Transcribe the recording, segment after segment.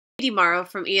Morrow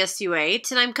from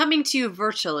ESU8, and I'm coming to you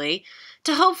virtually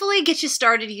to hopefully get you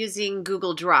started using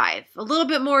Google Drive a little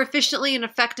bit more efficiently and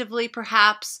effectively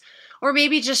perhaps, or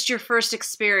maybe just your first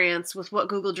experience with what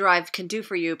Google Drive can do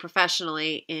for you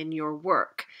professionally in your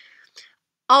work.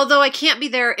 Although I can't be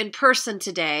there in person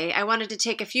today, I wanted to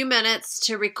take a few minutes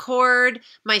to record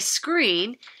my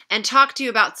screen and talk to you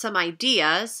about some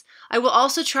ideas. I will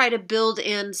also try to build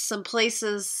in some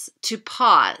places to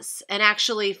pause and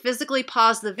actually physically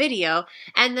pause the video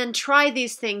and then try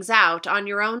these things out on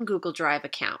your own Google Drive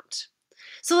account.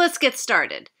 So let's get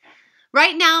started.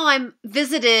 Right now I'm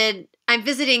visiting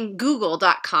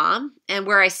google.com and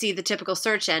where I see the typical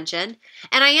search engine,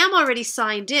 and I am already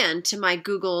signed in to my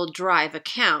Google Drive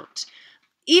account.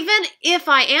 Even if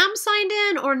I am signed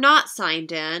in or not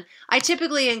signed in, I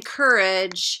typically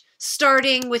encourage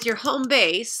starting with your home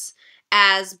base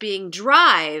as being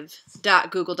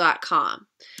drive.google.com.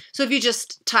 So if you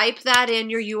just type that in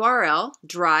your URL,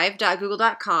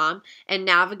 drive.google.com, and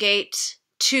navigate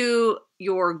to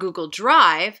your Google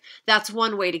Drive, that's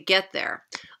one way to get there.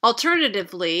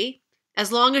 Alternatively,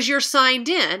 as long as you're signed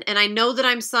in, and I know that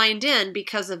I'm signed in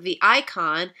because of the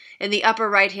icon in the upper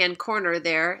right-hand corner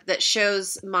there that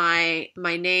shows my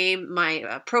name,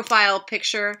 my profile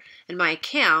picture, and my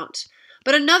account.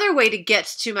 But another way to get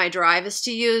to my Drive is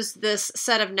to use this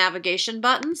set of navigation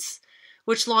buttons,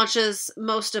 which launches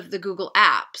most of the Google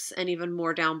apps and even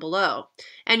more down below.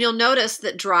 And you'll notice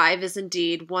that Drive is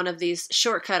indeed one of these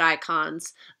shortcut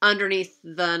icons underneath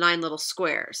the 9 little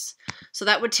squares. So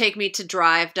that would take me to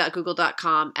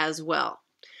drive.google.com as well.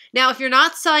 Now, if you're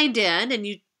not signed in and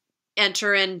you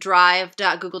enter in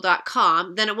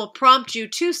drive.google.com, then it will prompt you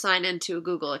to sign into a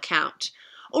Google account.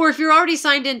 Or if you're already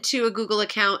signed into a Google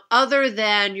account other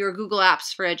than your Google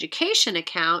Apps for Education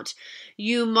account,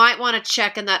 you might want to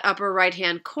check in that upper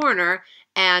right-hand corner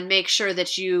and make sure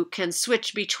that you can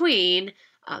switch between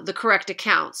the correct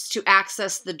accounts to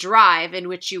access the Drive in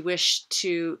which you wish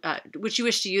to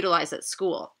utilize at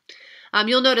school.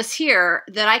 You'll notice here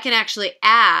that I can actually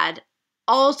add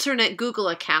alternate Google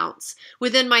accounts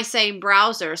within my same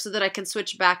browser so that I can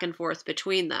switch back and forth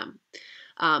between them.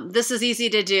 This is easy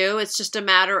to do. It's just a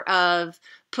matter of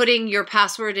putting your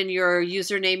password and your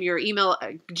username, your email,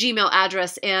 Gmail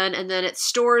address in, and then it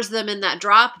stores them in that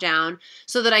drop down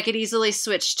so that I could easily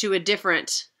switch to a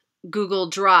different Google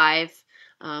Drive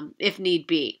if need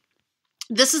be.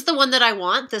 This is the one that I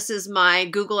want. This is my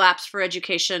Google Apps for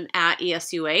Education at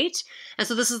ESU8, and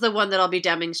so this is the one that I'll be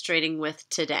demonstrating with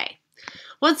today.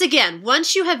 Once again,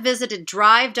 once you have visited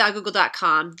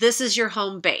drive.google.com, this is your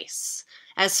home base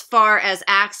as far as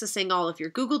accessing all of your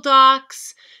Google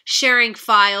Docs, sharing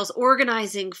files,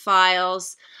 organizing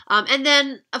files, and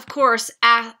then, of course,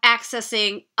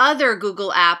 accessing other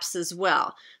Google apps as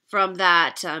well from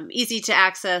that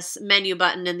easy-to-access menu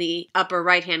button in the upper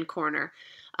right-hand corner.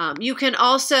 You can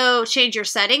also change your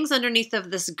settings underneath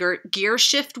of this gear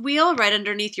shift wheel right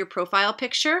underneath your profile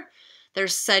picture.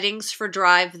 There's settings for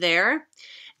Drive there.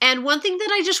 And one thing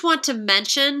that I just want to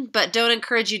mention, but don't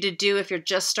encourage you to do if you're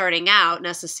just starting out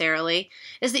necessarily,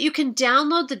 is that you can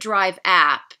download the Drive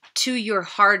app to your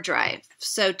hard drive,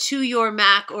 so to your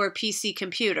Mac or PC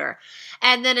computer,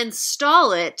 and then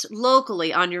install it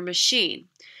locally on your machine.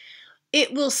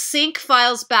 It will sync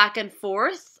files back and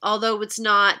forth, although it's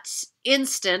not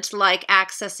instant like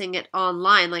accessing it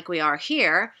online like we are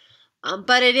here.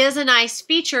 But it is a nice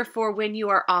feature for when you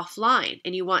are offline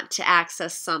and you want to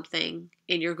access something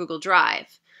in your Google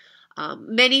Drive.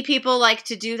 Many people like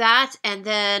to do that and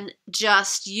then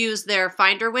just use their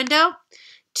Finder window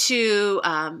to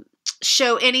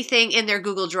show anything in their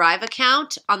Google Drive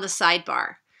account on the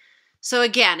sidebar. So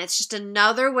again, it's just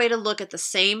another way to look at the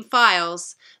same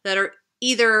files that are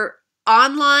either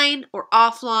online or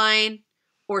offline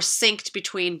or synced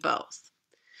between both.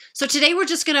 So today we're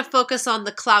just going to focus on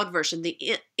the cloud version,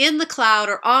 the in the cloud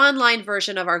or online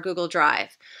version of our Google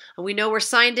Drive. We know we're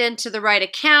signed into the right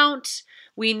account.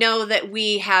 We know that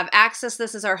we have access.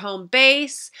 This is our home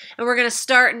base, and we're going to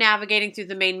start navigating through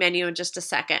the main menu in just a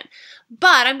second.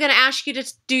 But I'm going to ask you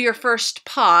to do your first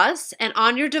pause, and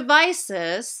on your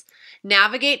devices,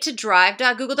 navigate to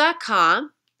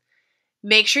drive.google.com.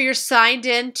 Make sure you're signed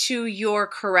in to your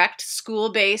correct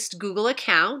school-based Google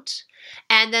account,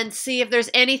 and then see if there's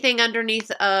anything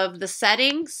underneath of the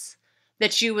settings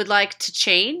that you would like to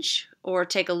change or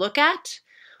take a look at.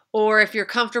 Or if you're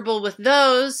comfortable with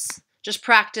those, just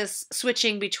practice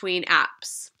switching between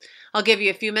apps. I'll give you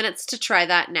a few minutes to try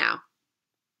that now.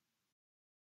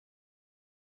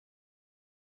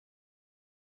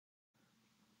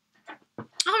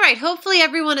 All right, hopefully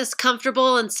everyone is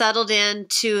comfortable and settled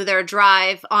into their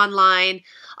Drive online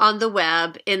on the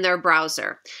web in their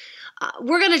browser.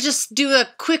 We're going to just do a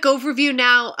quick overview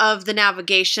now of the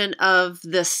navigation of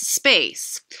this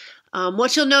space.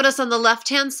 What you'll notice on the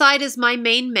left-hand side is my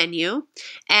main menu,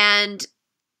 and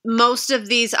most of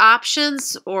these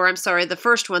options, or I'm sorry, the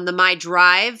first one, the My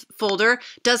Drive folder,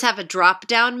 does have a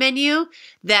drop-down menu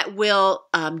that will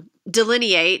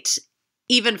delineate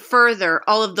even further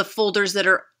all of the folders that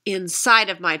are inside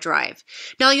of my Drive.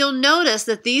 Now you'll notice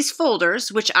that these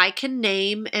folders, which I can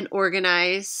name and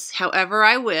organize however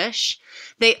I wish,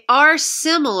 they are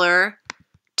similar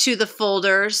to the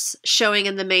folders showing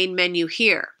in the main menu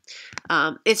here.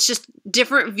 It's just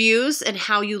different views and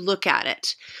how you look at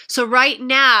it. So right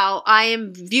now I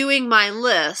am viewing my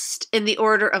list in the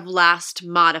order of last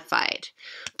modified.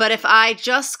 But if I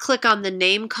just click on the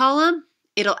name column,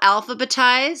 it'll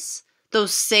alphabetize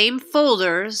those same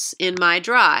folders in my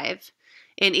Drive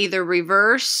in either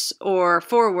reverse or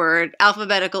forward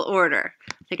alphabetical order.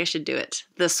 I think I should do it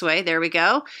this way. There we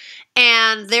go.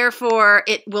 And therefore,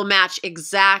 it will match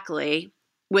exactly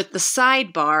with the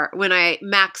sidebar when I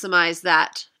maximize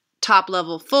that top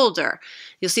level folder.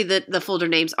 You'll see that the folder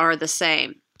names are the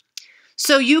same.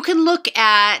 So you can look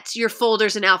at your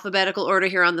folders in alphabetical order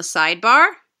here on the sidebar,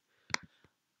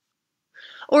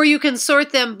 or you can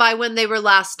sort them by when they were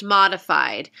last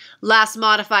modified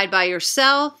by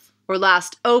yourself, or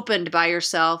last opened by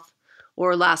yourself,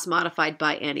 or last modified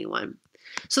by anyone.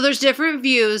 So there's different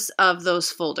views of those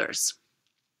folders.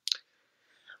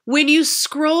 When you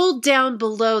scroll down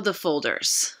below the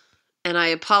folders, and I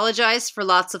apologize for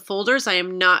lots of folders, I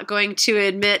am not going to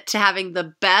admit to having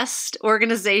the best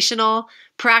organizational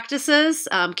practices.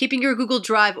 Keeping your Google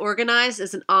Drive organized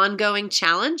is an ongoing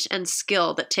challenge and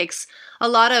skill that takes a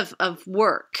lot of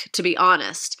work, to be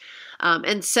honest.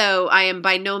 And so I am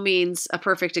by no means a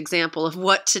perfect example of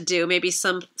what to do, maybe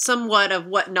somewhat of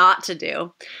what not to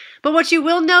do. But what you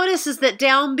will notice is that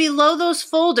down below those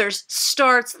folders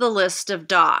starts the list of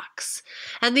docs.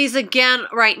 And these, again,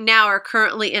 right now are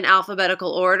currently in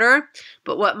alphabetical order.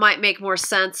 But what might make more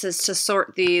sense is to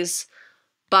sort these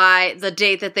by the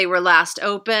date that they were last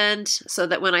opened, so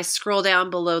that when I scroll down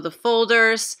below the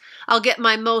folders, I'll get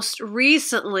my most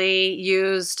recently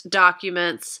used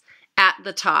documents at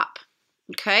the top.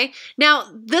 Okay? Now,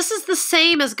 this is the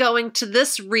same as going to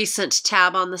this recent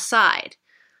tab on the side.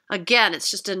 Again, it's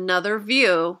just another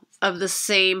view of the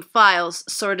same files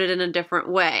sorted in a different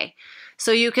way.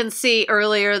 So you can see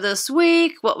earlier this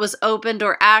week what was opened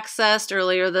or accessed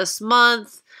earlier this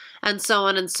month, and so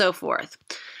on and so forth.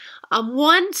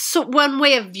 One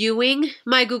way of viewing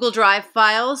my Google Drive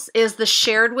files is the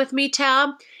Shared With Me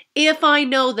tab. If I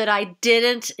know that I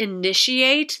didn't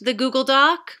initiate the Google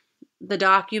Doc, the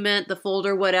document, the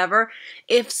folder, whatever,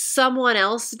 if someone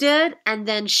else did and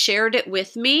then shared it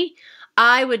with me,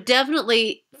 I would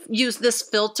definitely use this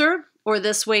filter or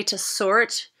this way to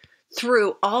sort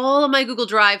through all of my Google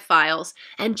Drive files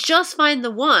and just find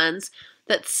the ones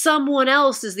that someone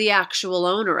else is the actual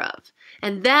owner of.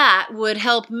 And that would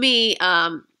help me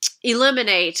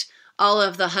eliminate all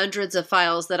of the hundreds of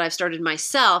files that I've started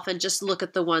myself and just look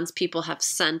at the ones people have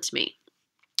sent me.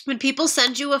 When people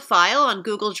send you a file on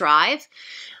Google Drive,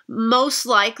 most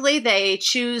likely they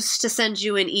choose to send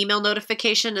you an email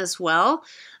notification as well.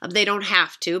 They don't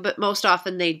have to, but most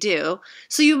often they do.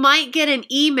 So you might get an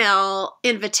email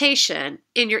invitation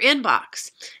in your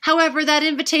inbox. However, that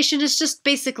invitation is just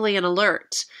basically an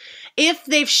alert. If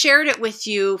they've shared it with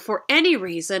you for any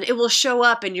reason, it will show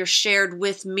up in your Shared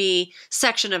With Me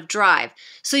section of Drive.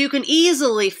 So you can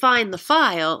easily find the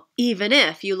file even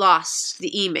if you lost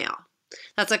the email.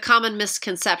 That's a common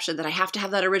misconception, that I have to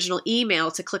have that original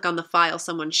email to click on the file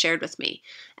someone shared with me,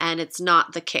 and it's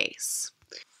not the case.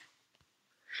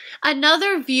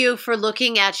 Another view for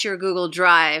looking at your Google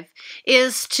Drive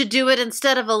is to do it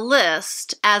instead of a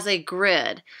list as a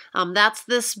grid. That's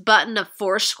this button of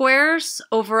 4 squares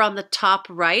over on the top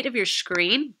right of your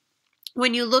screen.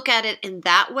 When you look at it in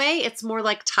that way, it's more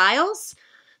like tiles.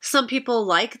 Some people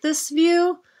like this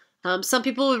view. Some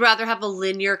people would rather have a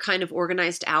linear kind of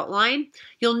organized outline.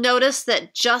 You'll notice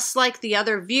that just like the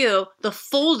other view, the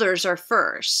folders are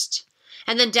first.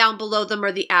 And then down below them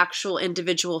are the actual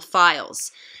individual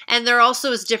files. And there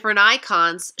also is different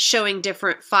icons showing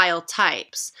different file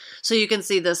types. So you can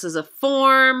see this is a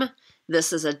form,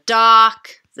 this is a doc,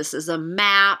 this is a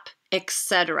map,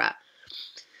 etc.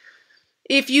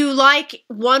 If you like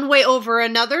one way over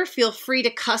another, feel free to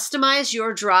customize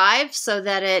your Drive so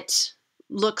that it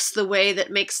looks the way that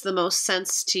makes the most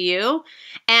sense to you.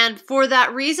 And for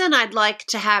that reason, I'd like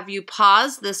to have you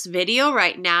pause this video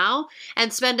right now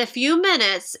and spend a few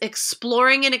minutes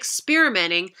exploring and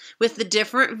experimenting with the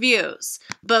different views,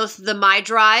 both the My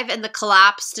Drive and the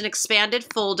collapsed and expanded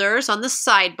folders on the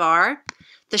sidebar,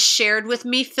 the Shared with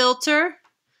Me filter,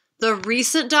 the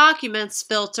Recent Documents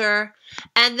filter,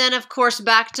 and then of course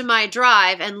back to My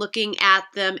Drive and looking at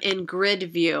them in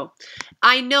grid view.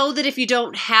 I know that if you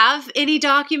don't have any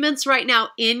documents right now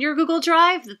in your Google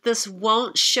Drive, that this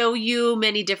won't show you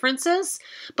many differences,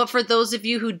 but for those of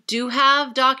you who do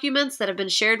have documents that have been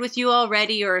shared with you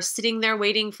already or are sitting there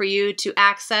waiting for you to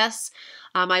access,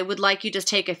 I would like you to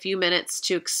take a few minutes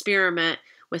to experiment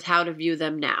with how to view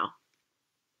them now.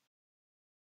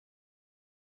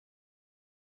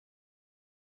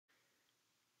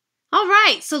 All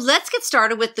right, so let's get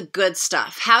started with the good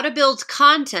stuff, how to build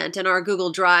content in our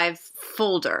Google Drive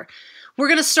folder. We're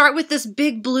going to start with this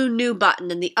big blue New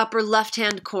button in the upper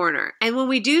left-hand corner. And when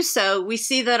we do so, we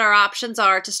see that our options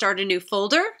are to start a new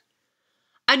folder,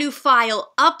 a new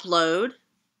file upload,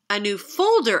 a new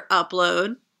folder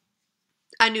upload,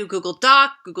 a new Google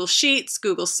Doc, Google Sheets,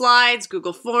 Google Slides,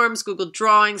 Google Forms, Google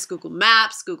Drawings, Google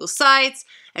Maps, Google Sites,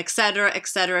 etc.,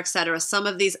 etc., etc. Some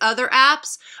of these other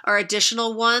apps are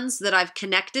additional ones that I've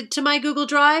connected to my Google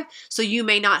Drive, so you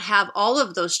may not have all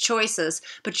of those choices,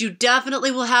 but you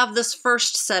definitely will have this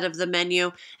first set of the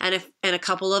menu and a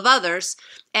couple of others,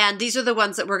 and these are the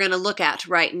ones that we're going to look at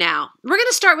right now. We're going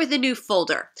to start with a new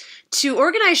folder. To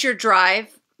organize your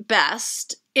drive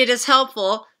best, it is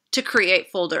helpful to create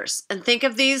folders. And think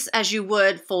of these as you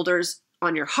would folders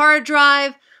on your hard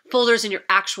drive, folders in your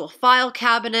actual file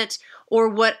cabinet, or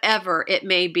whatever it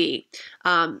may be.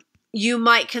 You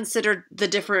might consider the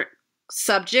different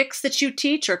subjects that you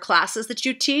teach or classes that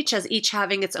you teach as each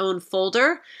having its own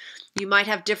folder. You might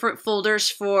have different folders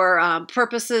for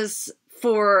purposes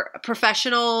for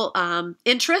professional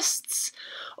interests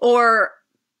or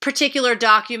particular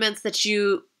documents that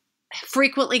you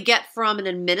frequently get from an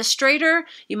administrator.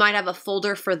 You might have a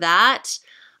folder for that.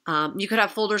 You could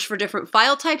have folders for different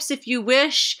file types if you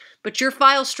wish, but your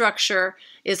file structure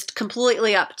is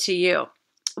completely up to you.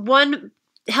 One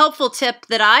helpful tip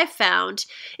that I've found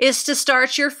is to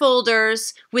start your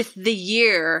folders with the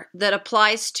year that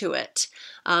applies to it.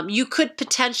 You could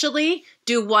potentially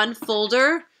do one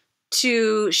folder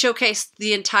to showcase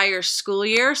the entire school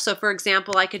year. So for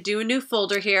example, I could do a new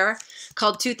folder here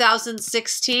called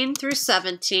 2016 through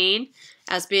 17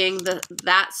 as being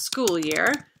that school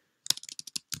year.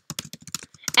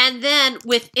 And then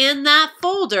within that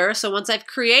folder, so once I've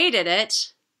created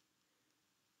it,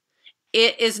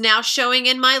 it is now showing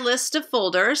in my list of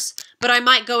folders, but I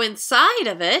might go inside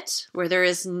of it where there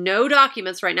is no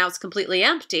documents right now, it's completely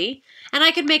empty, and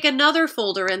I could make another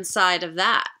folder inside of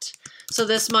that. So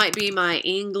this might be my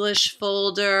English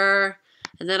folder,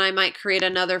 and then I might create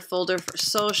another folder for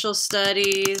social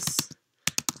studies.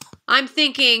 I'm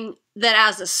thinking that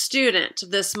as a student,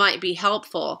 this might be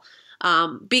helpful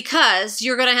because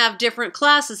you're going to have different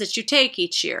classes that you take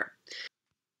each year.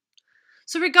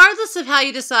 So regardless of how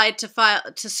you decide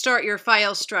to start your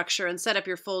file structure and set up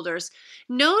your folders,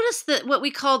 notice that what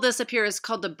we call this up here is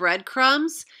called the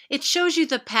breadcrumbs. It shows you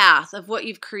the path of what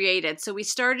you've created. So we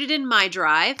started in My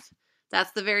Drive.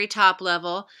 That's the very top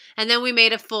level. And then we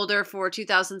made a folder for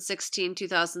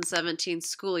 2016-2017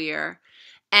 school year.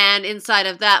 And inside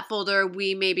of that folder,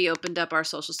 we maybe opened up our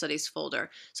social studies folder.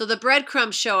 So the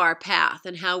breadcrumbs show our path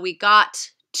and how we got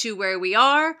to where we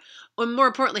are, or more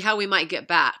importantly, how we might get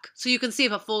back. So you can see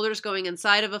if a folder is going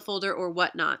inside of a folder or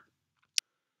whatnot.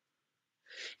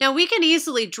 Now we can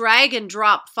easily drag and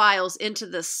drop files into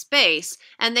this space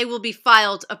and they will be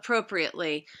filed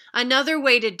appropriately. Another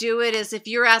way to do it is if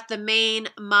you're at the main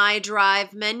My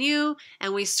Drive menu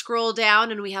and we scroll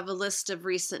down and we have a list of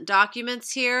recent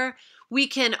documents here, we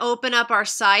can open up our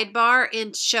sidebar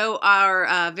and show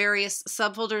our various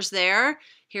subfolders there.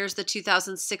 Here's the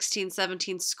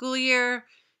 2016-17 school year.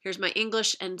 Here's my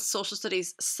English and Social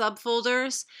Studies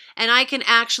subfolders, and I can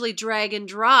actually drag and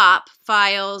drop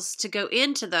files to go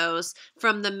into those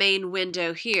from the main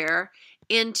window here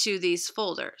into these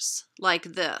folders like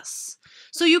this.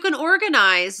 So you can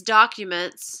organize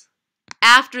documents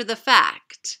after the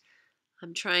fact.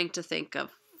 I'm trying to think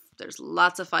of, there's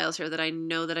lots of files here that I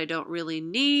know that I don't really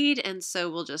need, and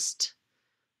so we'll just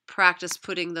practice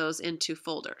putting those into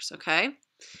folders, okay?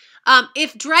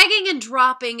 If dragging and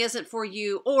dropping isn't for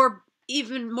you, or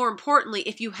even more importantly,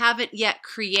 if you haven't yet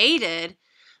created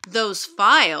those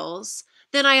files,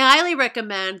 then I highly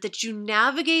recommend that you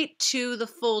navigate to the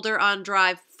folder on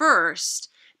Drive first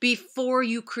before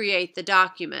you create the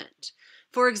document.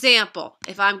 For example,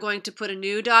 if I'm going to put a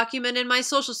new document in my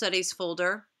social studies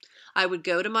folder, I would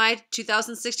go to my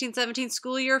 2016-17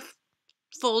 school year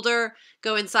folder,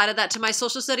 go inside of that to my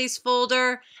social studies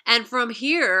folder, and from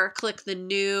here, click the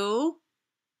new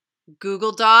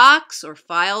Google Docs or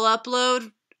file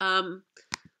upload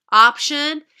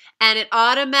option, and it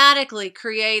automatically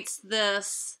creates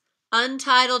this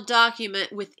untitled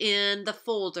document within the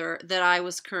folder that I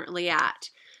was currently at.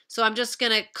 So I'm just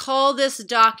going to call this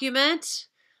document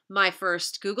my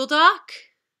first Google Doc.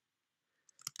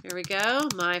 Here we go,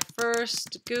 my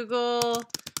first Google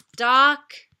Doc.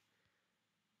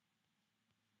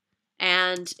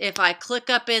 And if I click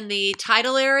up in the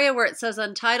title area where it says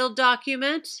untitled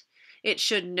document, it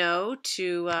should know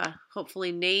to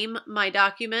hopefully name my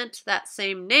document that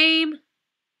same name.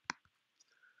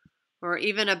 Or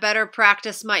even a better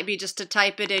practice might be just to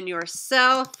type it in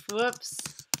yourself. Whoops.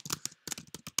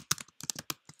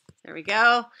 There we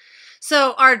go.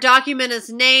 So our document is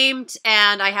named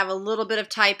and I have a little bit of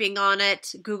typing on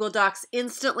it. Google Docs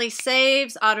instantly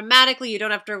saves automatically. You don't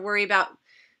have to worry about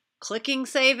clicking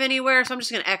save anywhere. So I'm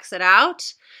just going to exit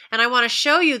out. And I want to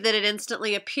show you that it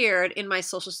instantly appeared in my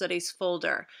social studies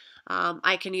folder.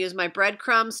 I can use my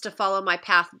breadcrumbs to follow my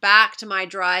path back to my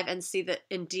drive and see that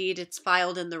indeed it's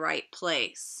filed in the right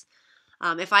place.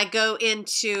 If I go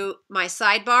into my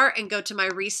sidebar and go to my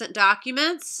recent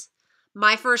documents,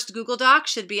 my first Google Doc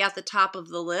should be at the top of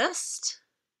the list.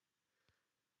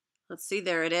 Let's see,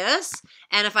 there it is.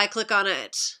 And if I click on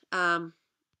it and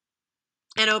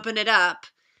open it up,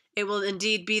 it will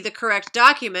indeed be the correct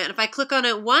document. If I click on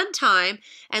it one time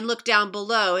and look down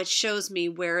below, it shows me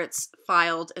where it's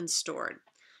filed and stored.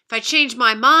 If I change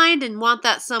my mind and want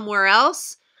that somewhere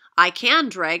else, I can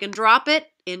drag and drop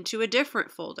it into a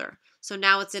different folder. So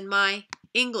now it's in my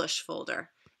English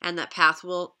folder, and that path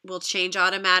will change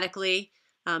automatically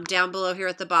down below here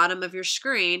at the bottom of your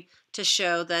screen to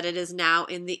show that it is now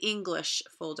in the English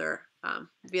folder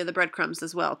via the breadcrumbs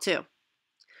as well too.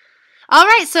 All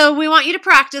right, so we want you to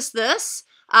practice this.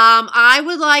 I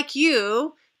would like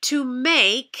you to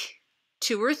make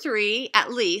 2 or 3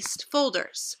 at least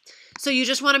folders. So you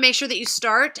just want to make sure that you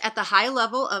start at the high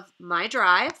level of My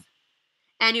Drive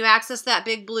and you access that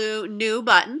big blue New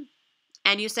button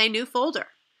and you say New Folder.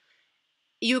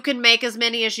 You can make as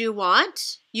many as you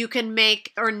want. You can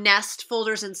make or nest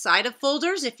folders inside of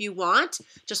folders if you want.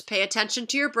 Just pay attention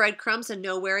to your breadcrumbs and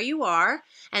know where you are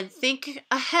and think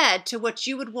ahead to what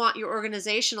you would want your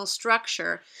organizational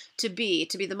structure to be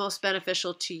the most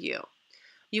beneficial to you.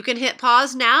 You can hit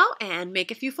pause now and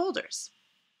make a few folders.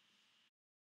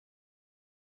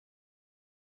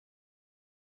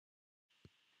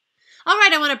 All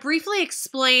right, I want to briefly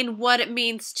explain what it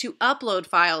means to upload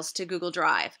files to Google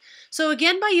Drive. So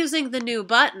again, by using the New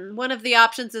button, one of the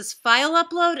options is File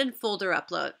Upload and Folder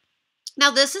Upload.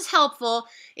 Now this is helpful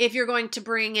if you're going to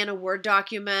bring in a Word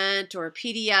document or a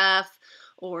PDF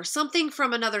or something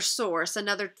from another source,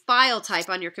 another file type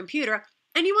on your computer,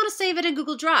 and you want to save it in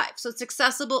Google Drive. So it's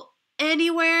accessible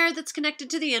anywhere that's connected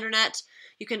to the internet.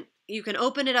 You can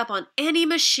open it up on any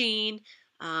machine,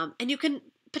 and you can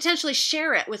potentially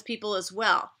share it with people as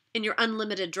well in your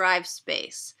unlimited drive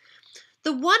space.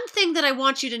 The one thing that I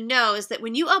want you to know is that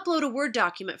when you upload a Word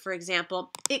document, for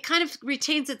example, it kind of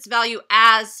retains its value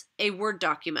as a Word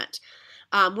document.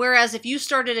 Whereas if you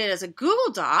started it as a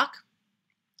Google Doc,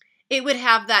 it would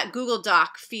have that Google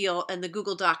Doc feel and the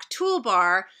Google Doc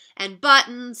toolbar and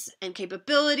buttons and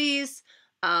capabilities.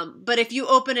 But if you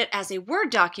open it as a Word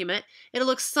document, it'll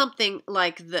look something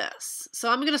like this. So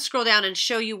I'm going to scroll down and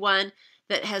show you one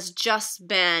that has just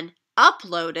been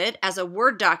uploaded as a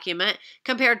Word document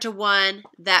compared to one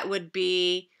that would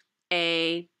be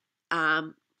a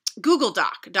Google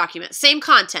Doc document. Same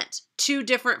content, 2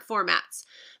 different formats.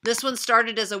 This one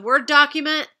started as a Word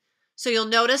document, so you'll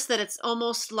notice that it's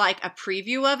almost like a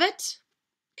preview of it.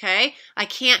 Okay, I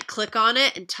can't click on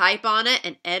it and type on it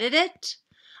and edit it.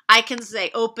 I can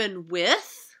say open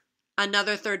with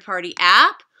another third-party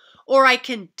app, or I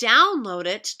can download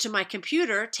it to my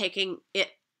computer, taking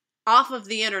it off of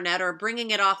the internet or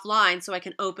bringing it offline so I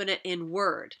can open it in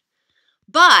Word.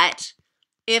 But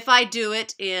if I do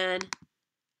it in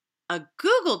a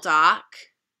Google Doc,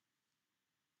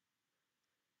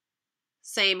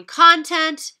 same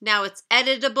content, now it's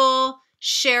editable,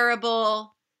 shareable.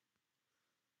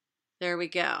 There we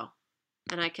go.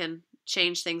 And I can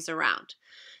change things around.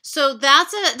 So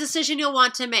that's a decision you'll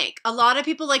want to make. A lot of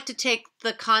people like to take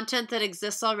the content that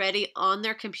exists already on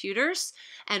their computers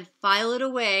and file it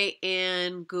away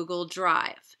in Google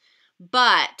Drive.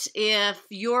 But if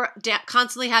you're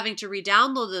constantly having to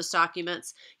re-download those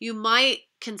documents, you might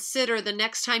consider the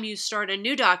next time you start a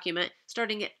new document,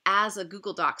 starting it as a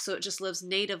Google Doc so it just lives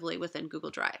natively within Google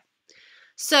Drive.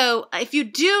 So if you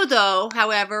do, though,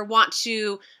 however, want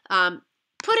to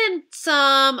put in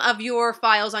some of your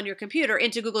files on your computer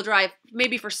into Google Drive,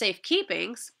 maybe for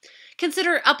safekeepings,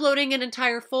 consider uploading an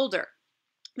entire folder.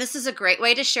 This is a great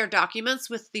way to share documents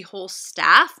with the whole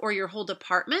staff or your whole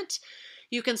department.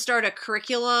 You can start a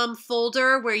curriculum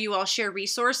folder where you all share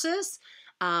resources,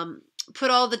 put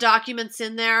all the documents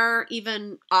in there,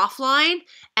 even offline,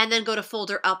 and then go to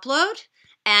folder upload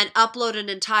and upload an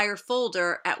entire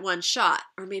folder at one shot.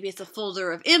 Or maybe it's a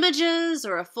folder of images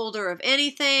or a folder of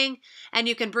anything, and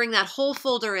you can bring that whole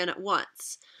folder in at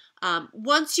once.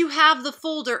 Once you have the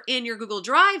folder in your Google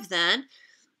Drive, then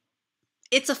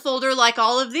it's a folder like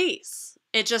all of these.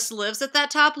 It just lives at that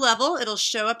top level. It'll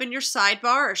show up in your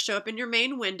sidebar or show up in your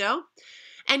main window.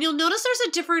 And you'll notice there's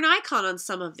a different icon on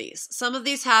some of these. Some of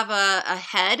these have a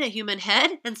head, a human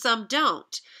head, and some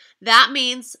don't. That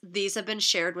means these have been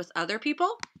shared with other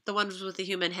people, the ones with the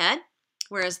human head,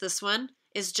 whereas this one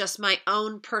is just my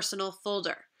own personal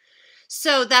folder.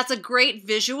 So that's a great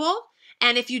visual.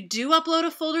 And if you do upload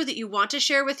a folder that you want to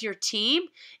share with your team,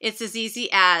 it's as easy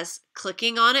as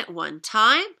clicking on it one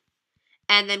time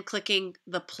and then clicking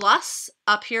the plus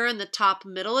up here in the top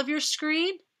middle of your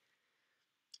screen,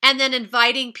 and then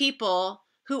inviting people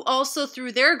who also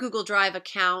through their Google Drive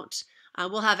account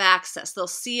will have access. They'll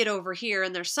see it over here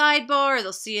in their sidebar, or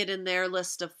they'll see it in their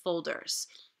list of folders.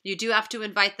 You do have to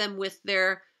invite them with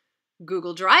their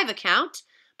Google Drive account,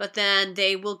 but then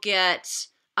they will get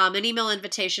an email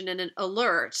invitation and an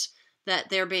alert that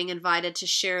they're being invited to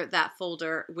share that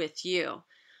folder with you.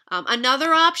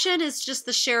 Another option is just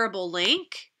the shareable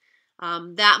link.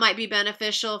 That might be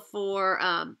beneficial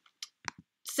for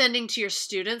sending to your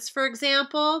students, for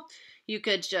example. You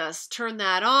could just turn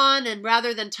that on, and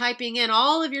rather than typing in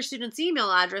all of your students'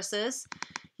 email addresses,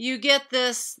 you get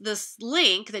this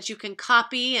link that you can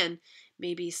copy and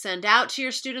maybe send out to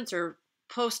your students or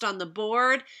post on the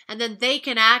board, and then they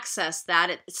can access that.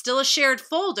 It's still a shared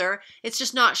folder. It's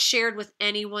just not shared with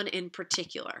anyone in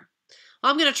particular.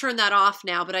 Well, I'm going to turn that off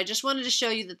now, but I just wanted to show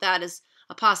you that that is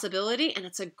a possibility, and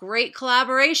it's a great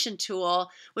collaboration tool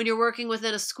when you're working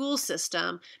within a school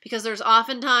system, because there's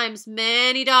oftentimes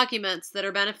many documents that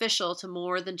are beneficial to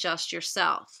more than just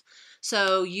yourself.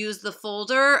 So use the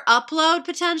folder upload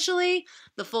potentially,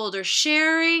 the folder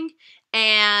sharing,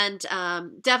 and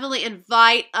definitely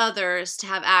invite others to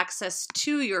have access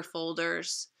to your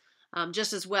folders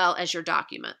just as well as your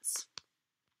documents.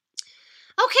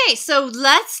 Okay, so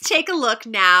let's take a look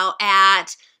now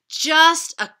at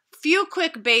just a few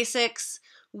quick basics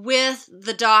with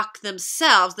the docs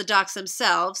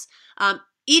themselves,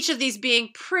 each of these being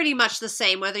pretty much the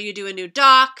same, whether you do a new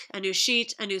doc, a new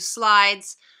sheet, a new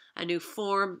slides, a new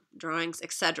form, drawings,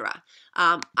 etc.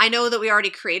 I know that we already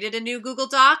created a new Google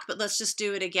Doc, but let's just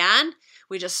do it again.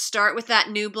 We just start with that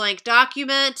new blank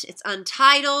document. It's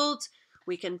untitled.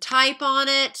 We can type on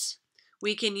it.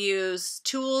 We can use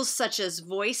tools such as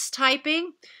voice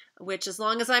typing, which as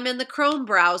long as I'm in the Chrome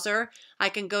browser, I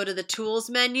can go to the Tools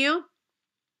menu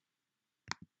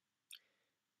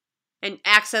and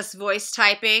access voice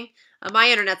typing.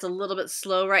 My internet's a little bit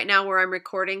slow right now where I'm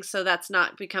recording, so that's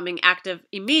not becoming active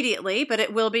immediately, but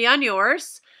it will be on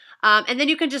yours. And then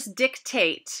you can just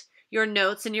dictate your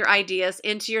notes and your ideas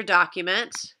into your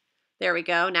document. There we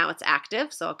go. Now it's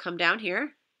active, so I'll come down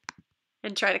here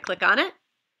and try to click on it.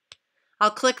 I'll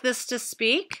click this to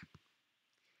speak.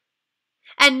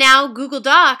 And now Google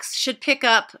Docs should pick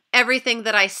up everything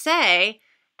that I say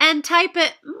and type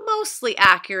it mostly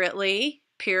accurately,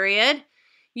 period.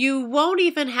 You won't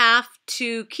even have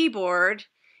to keyboard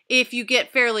if you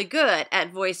get fairly good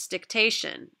at voice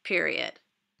dictation, period.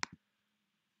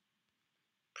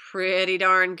 Pretty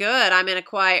darn good. I'm in a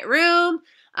quiet room.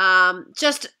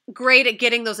 Just great at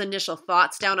getting those initial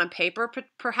thoughts down on paper,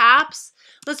 perhaps.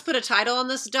 Let's put a title on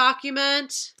this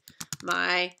document.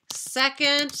 My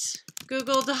second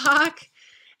Google Doc.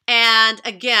 And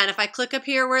again, if I click up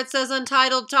here where it says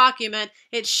untitled document,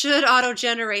 it should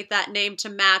auto-generate that name to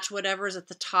match whatever is at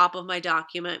the top of my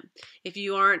document. If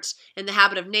you aren't in the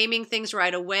habit of naming things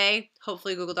right away,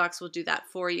 hopefully Google Docs will do that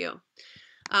for you.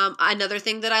 Another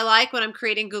thing that I like when I'm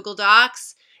creating Google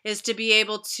Docs is to be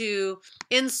able to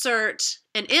insert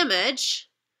an image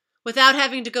without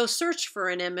having to go search for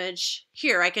an image.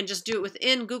 Here, I can just do it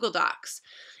within Google Docs.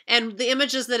 And the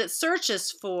images that it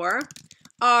searches for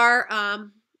are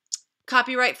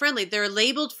copyright friendly. They're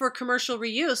labeled for commercial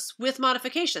reuse with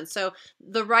modifications. So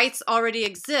the rights already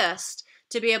exist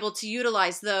to be able to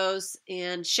utilize those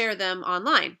and share them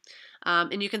online.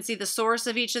 And you can see the source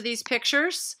of each of these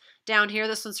pictures down here.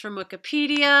 This one's from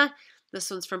Wikipedia. This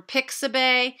one's from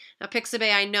Pixabay. Now,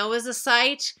 Pixabay I know is a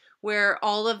site where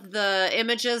all of the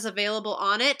images available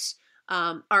on it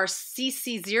are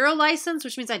CC0 license,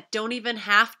 which means I don't even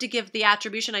have to give the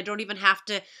attribution. I don't even have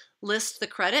to list the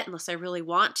credit unless I really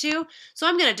want to. So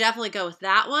I'm going to definitely go with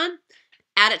that one.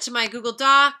 Add it to my Google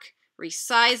Doc,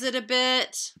 resize it a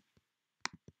bit,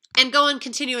 and go and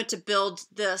continue to build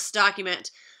this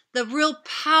document. The real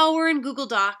power in Google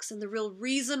Docs and the real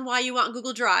reason why you want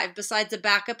Google Drive, besides a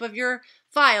backup of your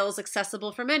files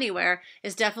accessible from anywhere,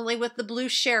 is definitely with the blue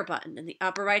share button in the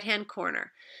upper right-hand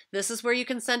corner. This is where you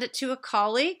can send it to a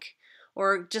colleague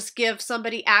or just give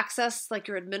somebody access like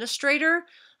your administrator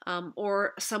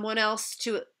or someone else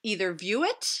to either view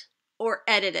it or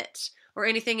edit it or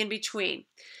anything in between.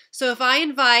 So if I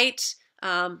invite,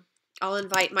 I'll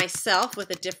invite myself with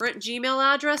a different Gmail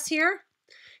address here.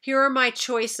 Here are my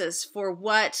choices for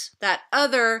what that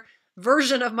other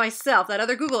version of myself, that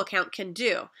other Google account can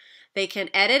do. They can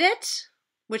edit it,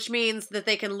 which means that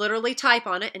they can literally type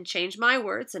on it and change my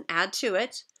words and add to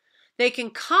it. They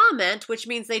can comment, which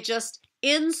means they just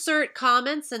insert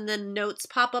comments and then notes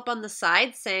pop up on the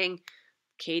side saying,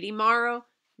 Katie Morrow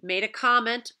made a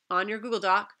comment on your Google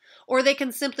Doc. Or they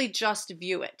can simply just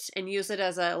view it and use it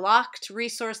as a locked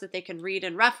resource that they can read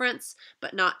and reference,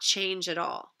 but not change at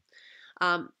all.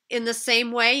 In the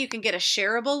same way, you can get a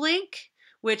shareable link,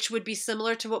 which would be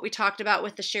similar to what we talked about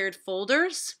with the shared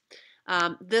folders.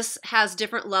 This has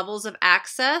different levels of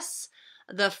access.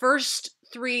 The first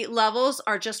 3 levels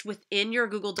are just within your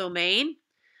Google domain,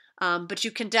 but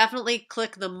you can definitely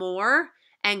click the more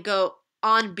and go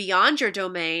on beyond your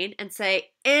domain and say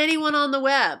anyone on the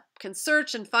web can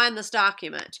search and find this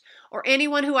document, or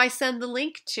anyone who I send the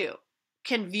link to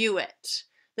can view it.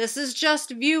 This is just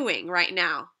viewing right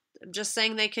now. I'm just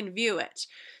saying they can view it.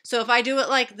 So if I do it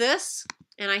like this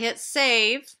and I hit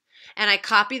save and I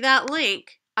copy that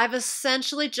link, I've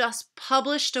essentially just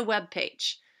published a web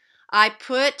page. I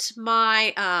put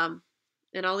my,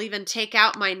 and I'll even take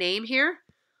out my name here.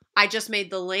 I just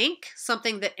made the link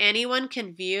something that anyone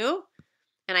can view,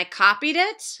 and I copied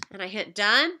it and I hit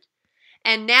done.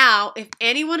 And now if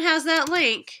anyone has that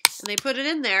link and they put it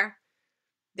in there,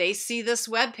 they see this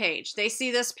web page. They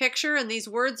see this picture and these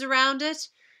words around it.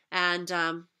 And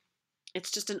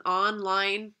it's just an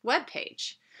online web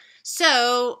page.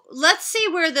 So let's see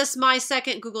where this My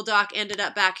Second Google Doc ended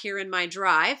up back here in my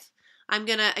drive. I'm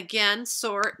going to, again,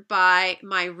 sort by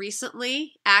my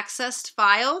recently accessed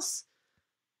files.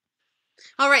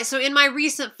 All right, so in my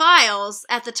recent files,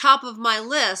 at the top of my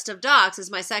list of docs is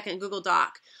My Second Google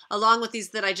Doc, along with these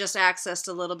that I just accessed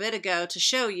a little bit ago to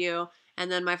show you,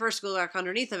 and then my first Google Doc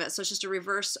underneath of it. So it's just a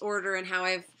reverse order in how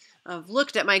I've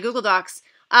looked at my Google Docs.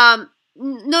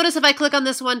 Notice if I click on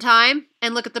this one time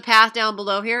and look at the path down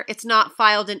below here, it's not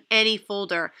filed in any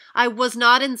folder. I was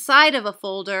not inside of a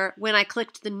folder when I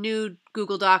clicked the new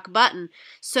Google Doc button,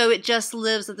 so it just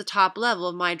lives at the top level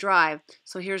of my drive.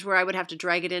 So here's where I would have to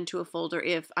drag it into a folder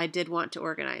if I did want to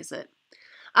organize it.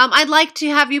 I'd like to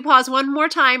have you pause one more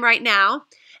time right now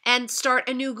and start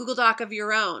a new Google Doc of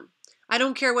your own. I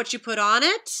don't care what you put on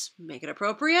it, make it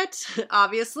appropriate,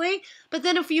 obviously, but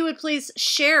then if you would please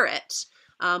share it.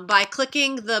 By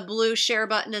clicking the blue share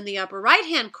button in the upper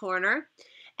right-hand corner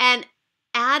and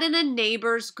add in a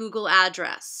neighbor's Google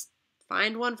address.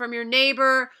 Find one from your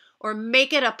neighbor or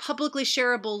make it a publicly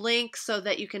shareable link so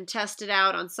that you can test it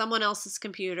out on someone else's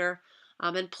computer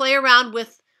and play around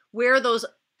with where those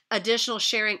additional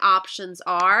sharing options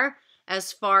are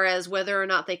as far as whether or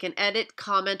not they can edit,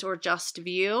 comment, or just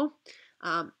view.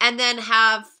 And then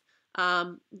have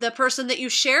the person that you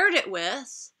shared it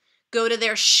with go to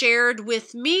their Shared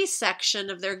With Me section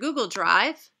of their Google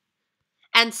Drive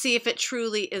and see if it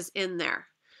truly is in there.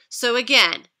 So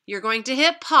again, you're going to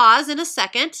hit pause in a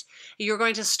second. You're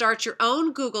going to start your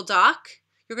own Google Doc.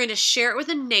 You're going to share it with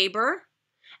a neighbor,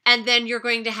 and then you're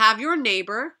going to have your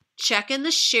neighbor check in the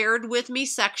Shared With Me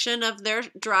section of their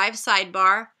Drive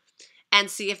sidebar and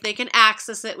see if they can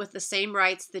access it with the same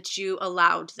rights that you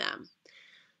allowed them.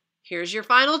 Here's your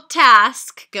final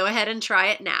task. Go ahead and try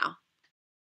it now.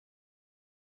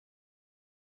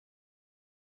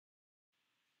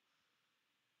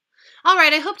 All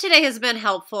right, I hope today has been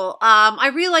helpful.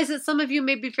 I realize that some of you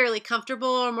may be fairly comfortable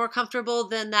or more comfortable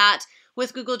than that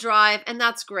with Google Drive, and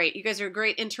that's great. You guys are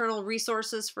great internal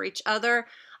resources for each other.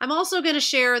 I'm also going to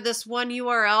share this one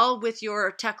URL with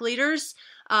your tech leaders.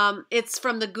 It's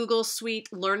from the Google Suite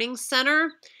Learning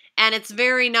Center, and it's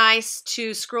very nice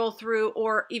to scroll through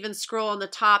or even scroll on the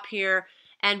top here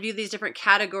and view these different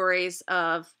categories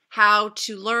of how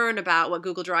to learn about what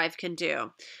Google Drive can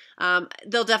do.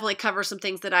 They'll definitely cover some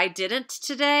things that I didn't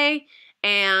today,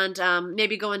 and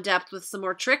maybe go in depth with some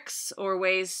more tricks or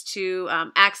ways to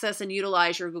access and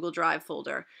utilize your Google Drive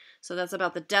folder. So that's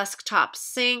about the desktop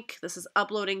sync. This is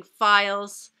uploading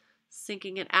files,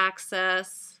 syncing and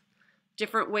access,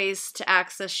 different ways to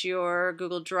access your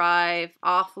Google Drive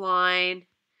offline,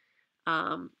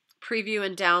 preview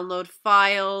and download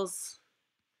files,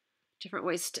 different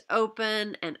ways to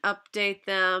open and update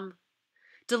them.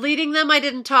 Deleting them I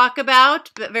didn't talk about,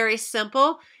 but very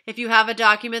simple. If you have a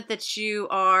document that you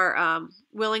are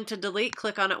willing to delete,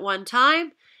 click on it one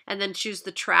time and then choose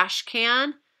the trash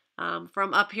can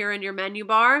from up here in your menu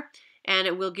bar, and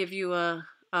it will give you a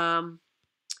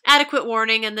adequate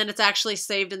warning, and then it's actually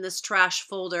saved in this trash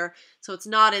folder, so it's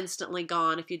not instantly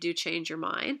gone if you do change your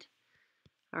mind.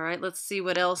 All right, let's see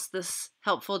what else this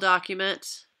helpful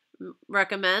document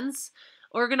recommends.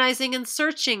 Organizing and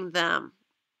searching them.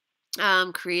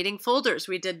 Creating folders.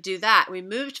 We did do that. We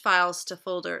moved files to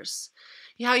folders.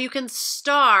 How you can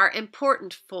star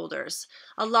important folders.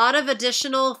 A lot of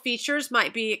additional features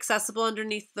might be accessible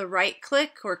underneath the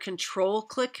right-click or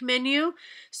control-click menu.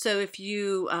 So if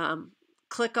you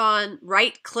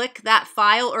right-click that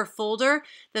file or folder,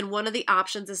 then one of the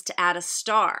options is to add a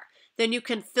star. Then you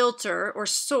can filter or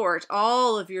sort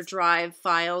all of your Drive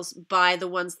files by the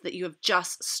ones that you have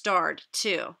just starred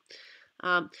to.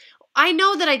 I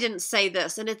know that I didn't say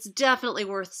this, and it's definitely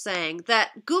worth saying,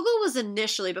 that Google was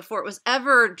initially, before it was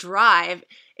ever Drive,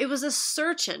 it was a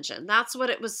search engine. That's what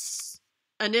it was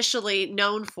initially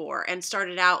known for and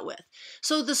started out with.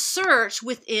 So the search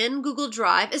within Google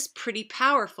Drive is pretty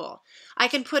powerful. I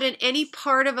can put in any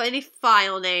part of any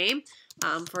file name.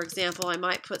 For example, I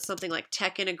might put something like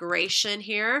tech integration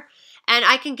here, and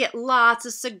I can get lots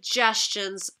of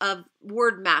suggestions of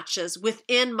word matches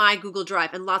within my Google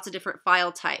Drive and lots of different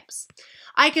file types.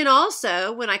 I can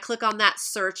also, when I click on that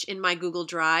search in my Google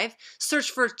Drive,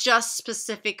 search for just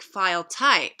specific file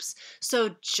types.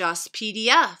 So just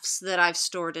PDFs that I've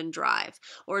stored in Drive,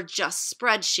 or just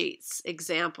spreadsheets,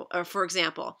 for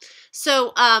example.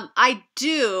 So I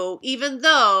do, even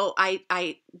though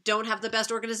I don't have the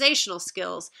best organizational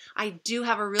skills, I do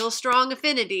have a real strong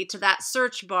affinity to that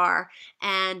search bar,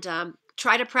 and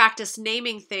try to practice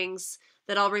naming things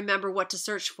that I'll remember what to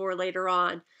search for later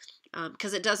on.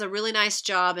 Because it does a really nice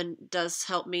job and does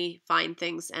help me find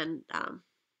things and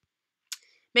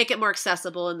make it more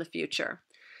accessible in the future.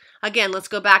 Again, let's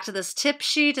go back to this tip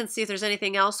sheet and see if there's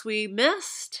anything else we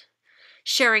missed.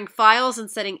 Sharing files and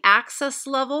setting access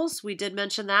levels. We did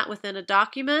mention that within a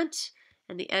document.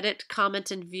 And the edit,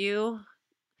 comment, and view.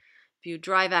 View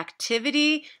Drive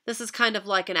activity. This is kind of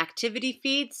like an activity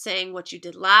feed saying what you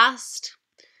did last.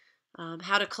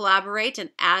 How to collaborate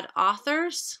and add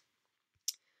authors.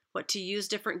 What to use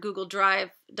different Google Drive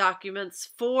documents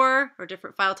for, or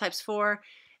different file types for,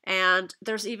 and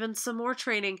there's even some more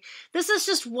training. This is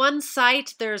just one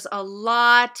site. There's a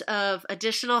lot of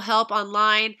additional help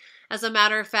online. As a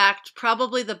matter of fact,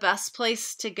 probably the best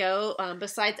place to go,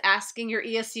 besides asking your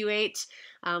ESU 8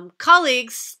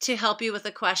 colleagues to help you with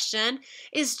a question,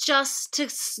 is just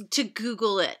to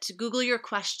Google it. Google your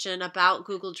question about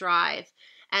Google Drive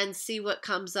and see what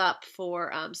comes up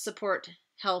for support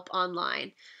help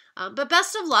online. But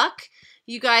best of luck.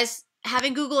 You guys,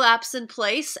 having Google Apps in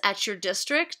place at your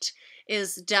district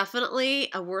is definitely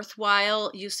a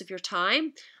worthwhile use of your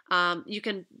time. You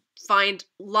can find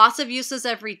lots of uses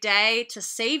every day to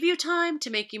save you time,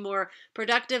 to make you more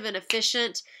productive and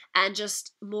efficient, and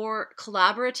just more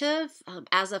collaborative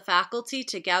as a faculty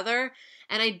together.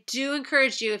 And I do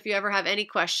encourage you, if you ever have any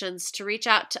questions, to reach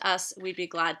out to us. We'd be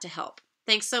glad to help.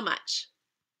 Thanks so much.